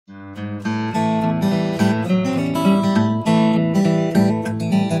Hi,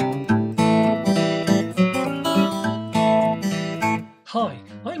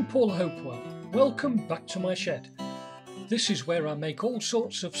 I'm Paul Hopewell. Welcome back to my shed. This is where I make all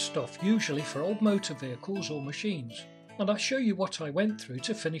sorts of stuff, usually for old motor vehicles or machines, and I show you what I went through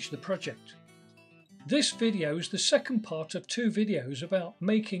to finish the project. This video is the second part of 2 videos about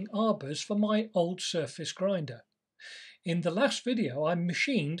making arbors for my old surface grinder. In the last video I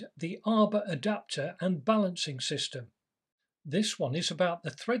machined the Arbour adapter and balancing system. This one is about the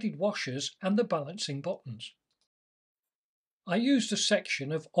threaded washers and the balancing buttons. I used a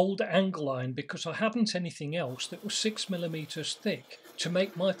section of old angle iron because I hadn't anything else that was 6mm thick to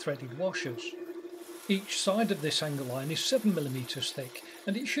make my threaded washers. Each side of this angle iron is 7mm thick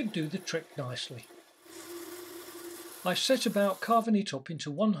and it should do the trick nicely. I set about carving it up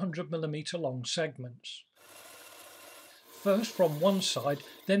into 100mm long segments. First from one side,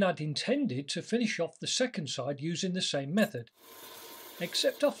 then I'd intended to finish off the second side using the same method.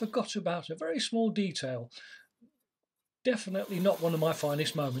 Except I forgot about a very small detail. Definitely not one of my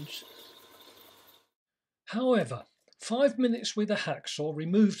finest moments. However, 5 minutes with a hacksaw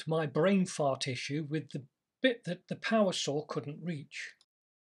removed my brain fart issue with the bit that the power saw couldn't reach.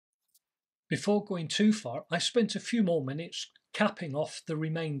 Before going too far, I spent a few more minutes capping off the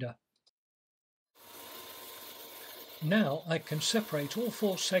remainder. Now I can separate all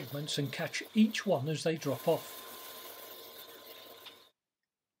 4 segments and catch each one as they drop off.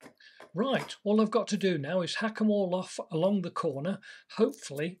 Right, all I've got to do now is hack them all off along the corner,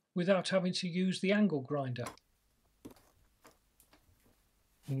 hopefully without having to use the angle grinder.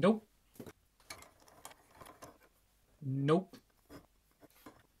 Nope. Nope.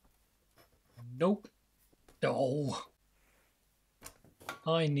 Nope. Oh.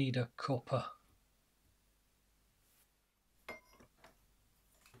 I need a cuppa.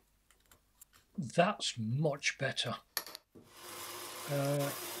 That's much better.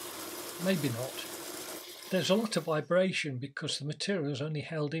 Maybe not. There's a lot of vibration because the material is only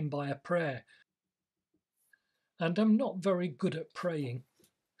held in by a prayer. And I'm not very good at praying.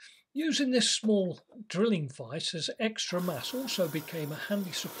 Using this small drilling vise as extra mass also became a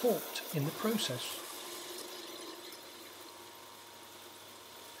handy support in the process.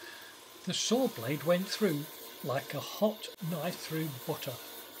 The saw blade went through like a hot knife through butter.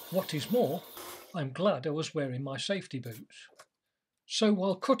 What is more, I'm glad I was wearing my safety boots. So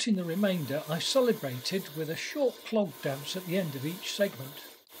while cutting the remainder, I celebrated with a short clog dance at the end of each segment.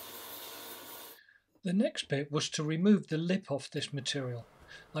 The next bit was to remove the lip off this material.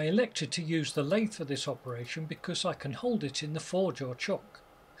 I elected to use the lathe for this operation because I can hold it in the forge or chuck,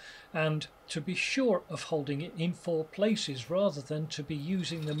 and to be sure of holding it in 4 places rather than to be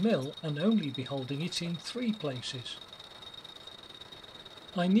using the mill and only be holding it in 3 places.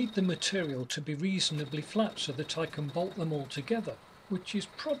 I need the material to be reasonably flat so that I can bolt them all together, which is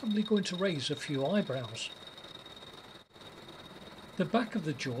probably going to raise a few eyebrows. The back of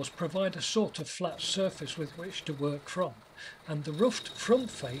the jaws provide a sort of flat surface with which to work from, and the roughed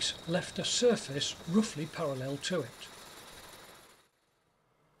front face left a surface roughly parallel to it.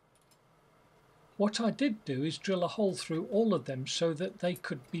 What I did do is drill a hole through all of them so that they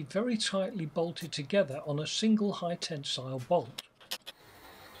could be very tightly bolted together on a single high tensile bolt.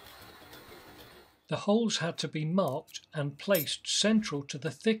 The holes had to be marked and placed central to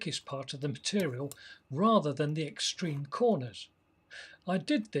the thickest part of the material rather than the extreme corners. I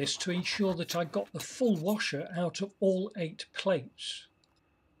did this to ensure that I got the full washer out of all 8 plates.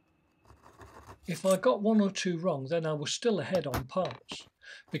 If I got 1 or 2 wrong, then I was still ahead on parts,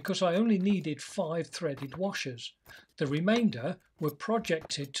 because I only needed 5 threaded washers. The remainder were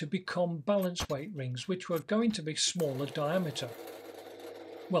projected to become balance weight rings, which were going to be smaller diameter.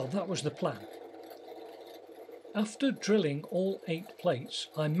 Well, that was the plan. After drilling all 8 plates,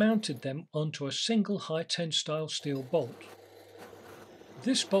 I mounted them onto a single high tensile steel bolt.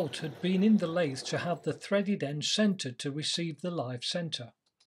 This bolt had been in the lathe to have the threaded end centered to receive the live center.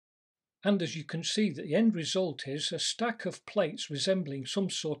 And as you can see, the end result is a stack of plates resembling some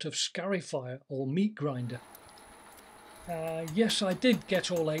sort of scarifier or meat grinder. Yes, I did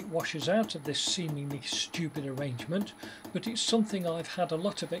get all 8 washers out of this seemingly stupid arrangement, but it's something I've had a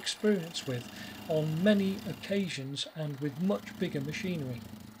lot of experience with on many occasions and with much bigger machinery.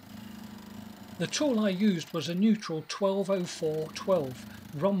 The tool I used was a neutral 120412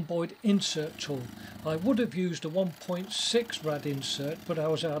 rhomboid insert tool. I would have used a 1.6 rad insert, but I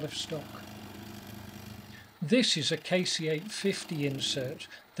was out of stock. This is a KC850 insert.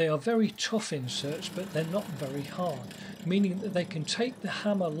 They are very tough inserts, but they're not very hard, meaning that they can take the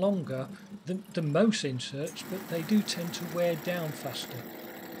hammer longer than most inserts, but they do tend to wear down faster.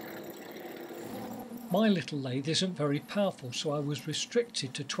 My little lathe isn't very powerful, so I was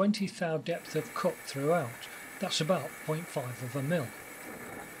restricted to 20 thou depth of cut throughout. That's about 0.5 of a mil.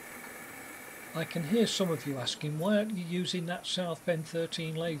 I can hear some of you asking, why aren't you using that South Bend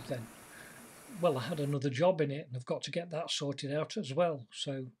 13 lathe then? Well, I had another job in it and I've got to get that sorted out as well,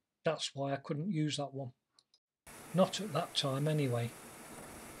 so that's why I couldn't use that one. Not at that time anyway.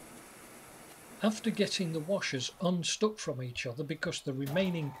 After getting the washers unstuck from each other because the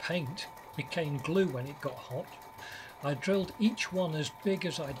remaining paint became glue when it got hot, I drilled each one as big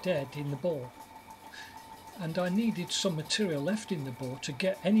as I dared in the bore. And I needed some material left in the bore to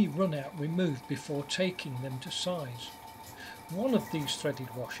get any run out removed before taking them to size. One of these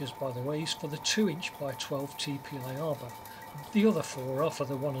threaded washers, by the way, is for the 2" by 12 TPI Arbour. The other 4 are for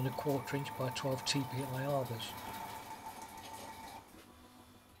the 1 1/4" by 12 TPI Arbours.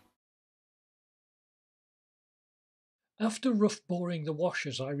 After rough boring the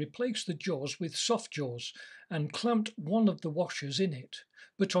washers, I replaced the jaws with soft jaws and clamped one of the washers in it,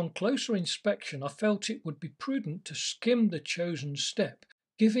 but on closer inspection I felt it would be prudent to skim the chosen step,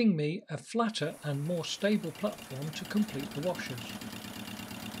 giving me a flatter and more stable platform to complete the washers.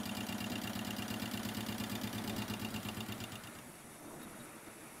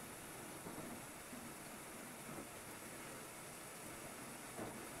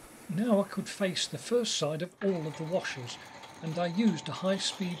 Now I could face the first side of all of the washers, and I used a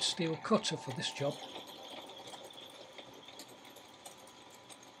high-speed steel cutter for this job.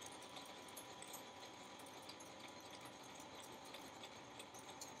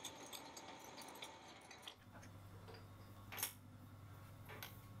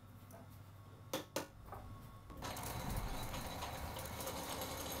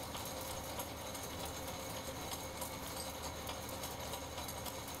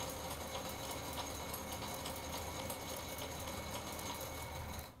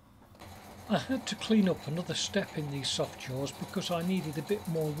 I had to clean up another step in these soft jaws because I needed a bit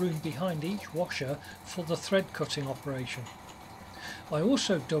more room behind each washer for the thread cutting operation. I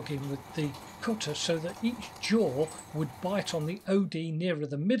also dug in with the cutter so that each jaw would bite on the OD nearer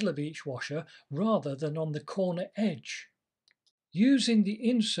the middle of each washer rather than on the corner edge. Using the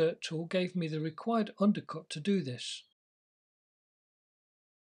insert tool gave me the required undercut to do this.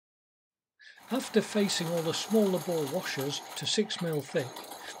 After facing all the smaller bore washers to 6mm thick,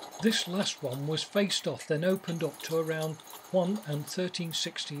 this last one was faced off, then opened up to around 1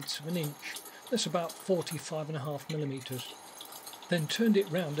 13/16 of an inch. That's about 45.5mm. Then turned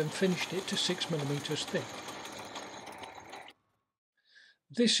it round and finished it to 6mm thick.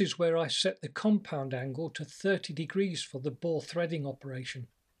 This is where I set the compound angle to 30 degrees for the bore threading operation.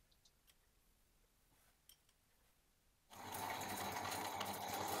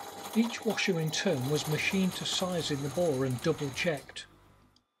 Each washer in turn was machined to size in the bore and double checked.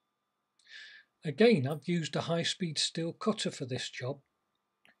 Again, I've used a high-speed steel cutter for this job.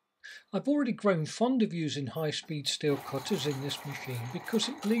 I've already grown fond of using high-speed steel cutters in this machine because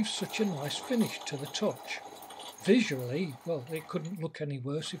it leaves such a nice finish to the touch. Visually, well, it couldn't look any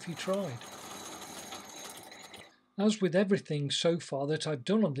worse if you tried. As with everything so far that I've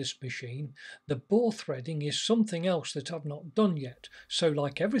done on this machine, the bore threading is something else that I've not done yet, so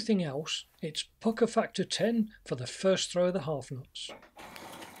like everything else, it's pucker factor 10 for the first throw of the half nuts.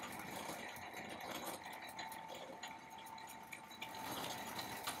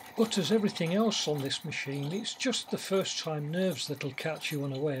 But as everything else on this machine, it's just the first time nerves that'll catch you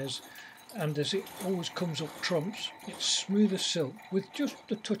unawares, and as it always comes up trumps, it's smooth as silk with just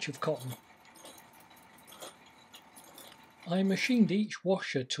a touch of cotton. I machined each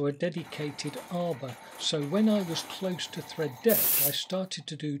washer to a dedicated arbor, so when I was close to thread depth I started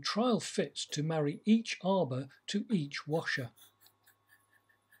to do trial fits to marry each arbor to each washer.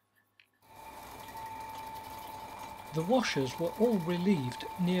 The washers were all relieved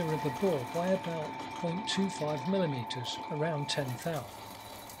nearer the bore by about 0.25mm, around 10 thou.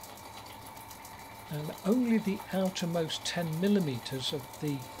 And only the outermost 10mm of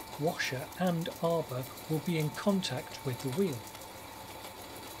the washer and arbor will be in contact with the wheel,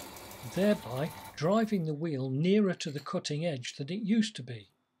 thereby driving the wheel nearer to the cutting edge than it used to be.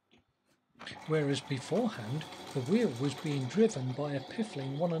 Whereas beforehand the wheel was being driven by a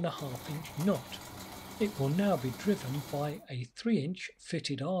piffling 1.5" nut. It will now be driven by a 3"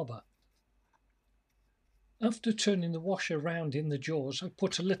 fitted arbor. After turning the washer round in the jaws, I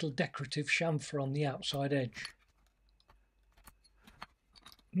put a little decorative chamfer on the outside edge.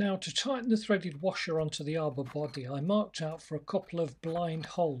 Now to tighten the threaded washer onto the arbor body, I marked out for a couple of blind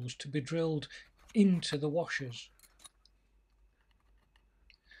holes to be drilled into the washers.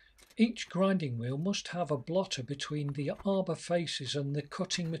 Each grinding wheel must have a blotter between the arbor faces and the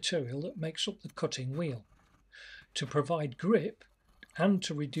cutting material that makes up the cutting wheel, to provide grip and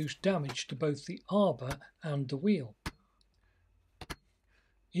to reduce damage to both the arbor and the wheel.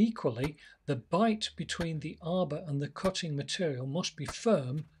 Equally, the bite between the arbor and the cutting material must be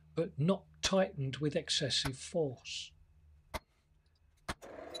firm but not tightened with excessive force.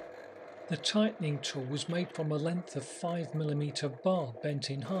 The tightening tool was made from a length of 5mm bar bent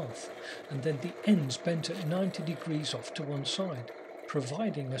in half, and then the ends bent at 90 degrees off to one side,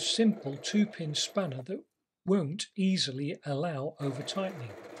 providing a simple 2-pin spanner that won't easily allow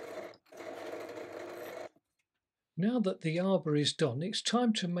over-tightening. Now that the arbor is done, it's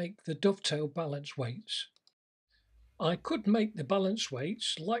time to make the dovetail balance weights. I could make the balance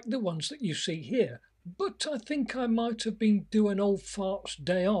weights like the ones that you see here, but I think I might have been doing old fart's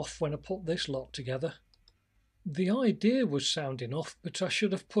day off when I put this lot together. The idea was sound enough, but I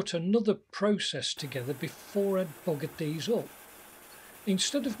should have put another process together before I'd buggered these up.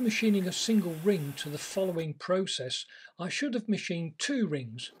 Instead of machining a single ring to the following process, I should have machined 2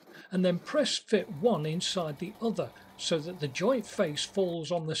 rings and then press fit one inside the other so that the joint face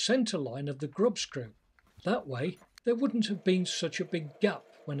falls on the centre line of the grub screw. That way there wouldn't have been such a big gap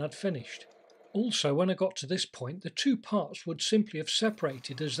when I'd finished. Also, when I got to this point, the 2 parts would simply have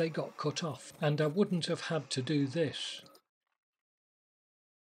separated as they got cut off, and I wouldn't have had to do this.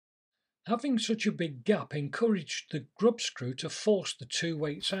 Having such a big gap encouraged the grub screw to force the 2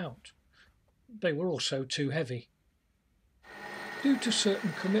 weights out. They were also too heavy. Due to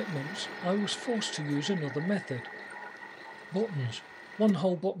certain commitments, I was forced to use another method. Buttons,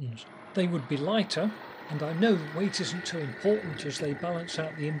 1-hole buttons. They would be lighter, and I know weight isn't too important as they balance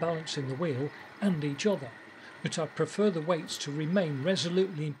out the imbalance in the wheel and each other, but I prefer the weights to remain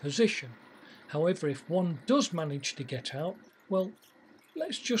resolutely in position. However, if one does manage to get out, well,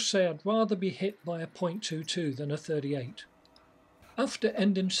 let's just say I'd rather be hit by a .22 than a 38. After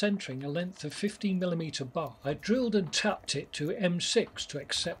end and centering a length of 15mm bar, I drilled and tapped it to M6 to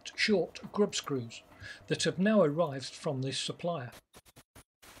accept short grub screws that have now arrived from this supplier.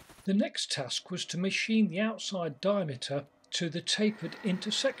 The next task was to machine the outside diameter to the tapered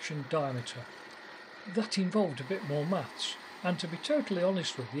intersection diameter. That involved a bit more maths, and to be totally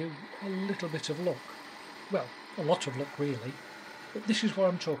honest with you, a little bit of luck. Well, a lot of luck really, but this is what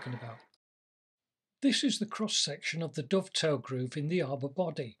I'm talking about. This is the cross-section of the dovetail groove in the arbor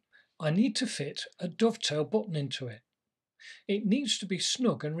body. I need to fit a dovetail button into it. It needs to be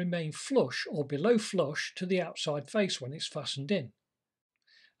snug and remain flush or below flush to the outside face when it's fastened in.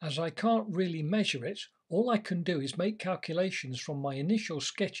 As I can't really measure it, all I can do is make calculations from my initial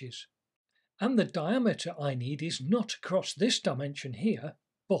sketches. And the diameter I need is not across this dimension here,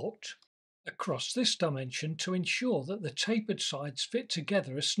 but across this dimension to ensure that the tapered sides fit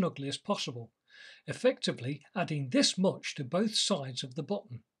together as snugly as possible, effectively adding this much to both sides of the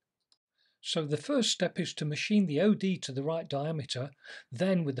button. So the first step is to machine the OD to the right diameter,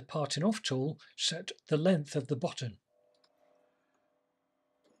 then with the parting off tool set the length of the button.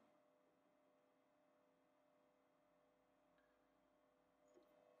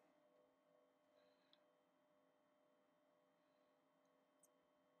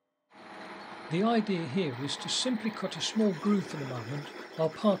 The idea here is to simply cut a small groove for the moment. I'll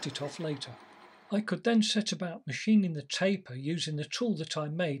part it off later. I could then set about machining the taper using the tool that I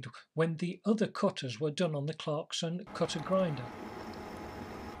made when the other cutters were done on the Clarkson cutter grinder.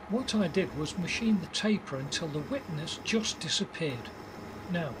 What I did was machine the taper until the witness just disappeared.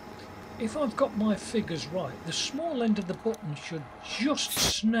 Now, if I've got my figures right, the small end of the button should just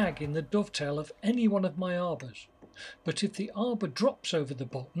snag in the dovetail of any one of my arbors. But if the arbor drops over the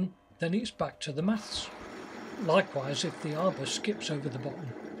button, then it's back to the maths. Likewise, if the arbor skips over the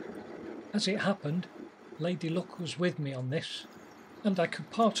button. As it happened, Lady Luck was with me on this, and I could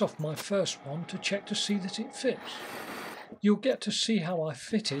part off my first one to check to see that it fits. You'll get to see how I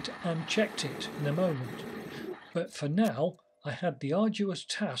fitted and checked it in a moment, but for now I had the arduous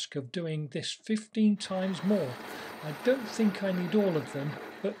task of doing this 15 times more. I don't think I need all of them,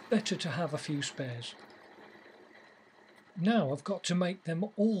 but better to have a few spares. Now I've got to make them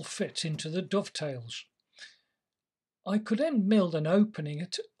all fit into the dovetails. I could then mill an opening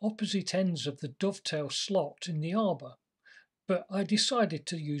at opposite ends of the dovetail slot in the arbor, but I decided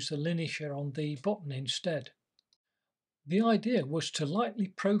to use the linisher on the button instead. The idea was to lightly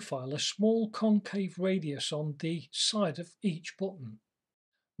profile a small concave radius on the side of each button.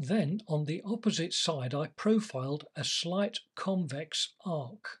 Then on the opposite side I profiled a slight convex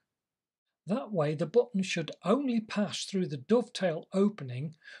arc. That way the button should only pass through the dovetail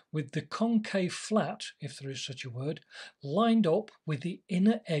opening with the concave flat, if there is such a word, lined up with the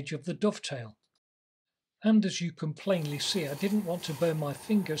inner edge of the dovetail. And as you can plainly see, I didn't want to burn my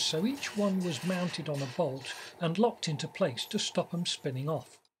fingers, so each one was mounted on a bolt and locked into place to stop them spinning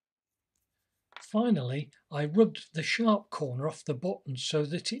off. Finally, I rubbed the sharp corner off the button so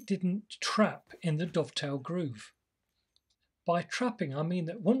that it didn't trap in the dovetail groove. By trapping, I mean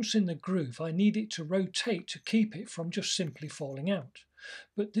that once in the groove, I need it to rotate to keep it from just simply falling out.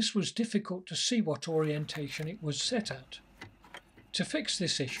 But this was difficult to see what orientation it was set at. To fix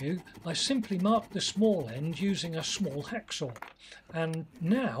this issue, I simply marked the small end using a small hacksaw. And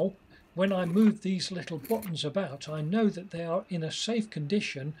now, when I move these little buttons about, I know that they are in a safe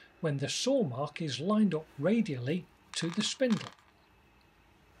condition when the saw mark is lined up radially to the spindle.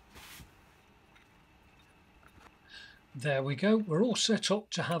 There we go, we're all set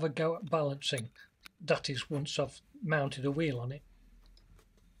up to have a go at balancing. That is, once I've mounted a wheel on it.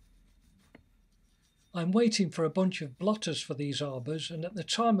 I'm waiting for a bunch of blotters for these Arbours, and at the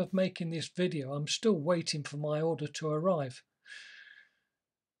time of making this video I'm still waiting for my order to arrive.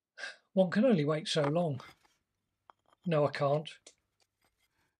 One can only wait so long. No, I can't.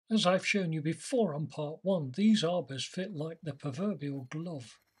 As I've shown you before on part 1, these Arbours fit like the proverbial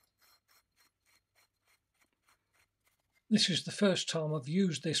glove. This is the first time I've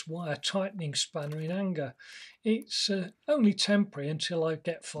used this wire tightening spanner in anger. It's only temporary until I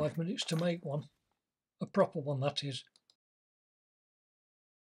get 5 minutes to make one. A proper one, that is.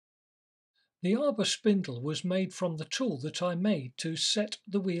 The Arbour spindle was made from the tool that I made to set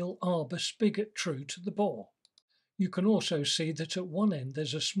the wheel Arbour spigot true to the bore. You can also see that at one end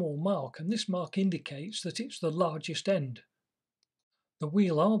there's a small mark, and this mark indicates that it's the largest end. The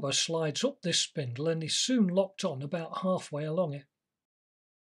wheel Arbour slides up this spindle and is soon locked on about halfway along it.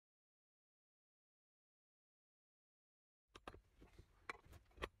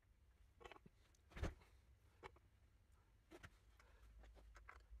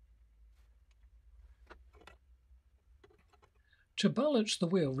 To balance the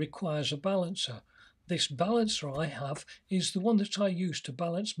wheel requires a balancer. This balancer I have is the one that I use to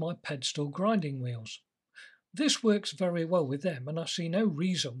balance my pedestal grinding wheels. This works very well with them, and I see no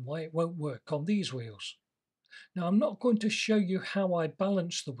reason why it won't work on these wheels. Now, I'm not going to show you how I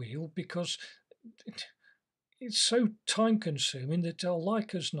balance the wheel because it's so time consuming that I'll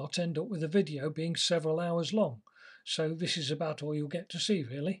like as not end up with a video being several hours long. So this is about all you'll get to see,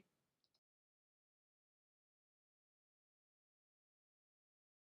 really.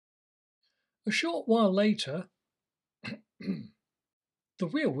 A short while later, the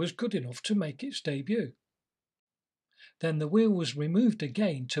wheel was good enough to make its debut. Then the wheel was removed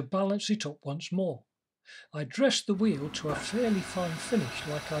again to balance it up once more. I dressed the wheel to a fairly fine finish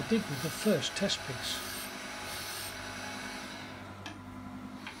like I did with the first test piece.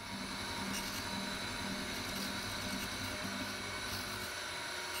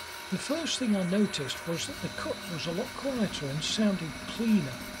 The first thing I noticed was that the cut was a lot quieter and sounded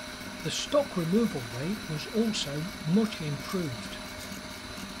cleaner. The stock removal rate was also much improved.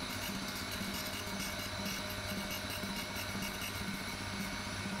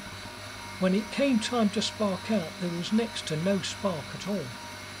 When it came time to spark out, there was next to no spark at all.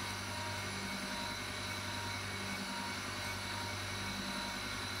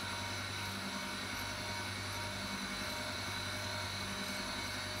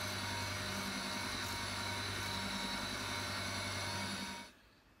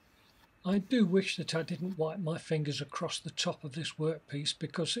 I do wish that I didn't wipe my fingers across the top of this workpiece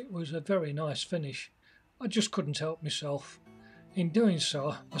because it was a very nice finish. I just couldn't help myself. In doing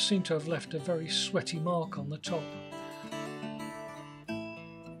so, I seem to have left a very sweaty mark on the top.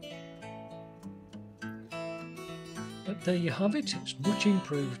 But there you have it, it's much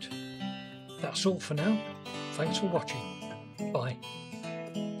improved. That's all for now. Thanks for watching. Bye.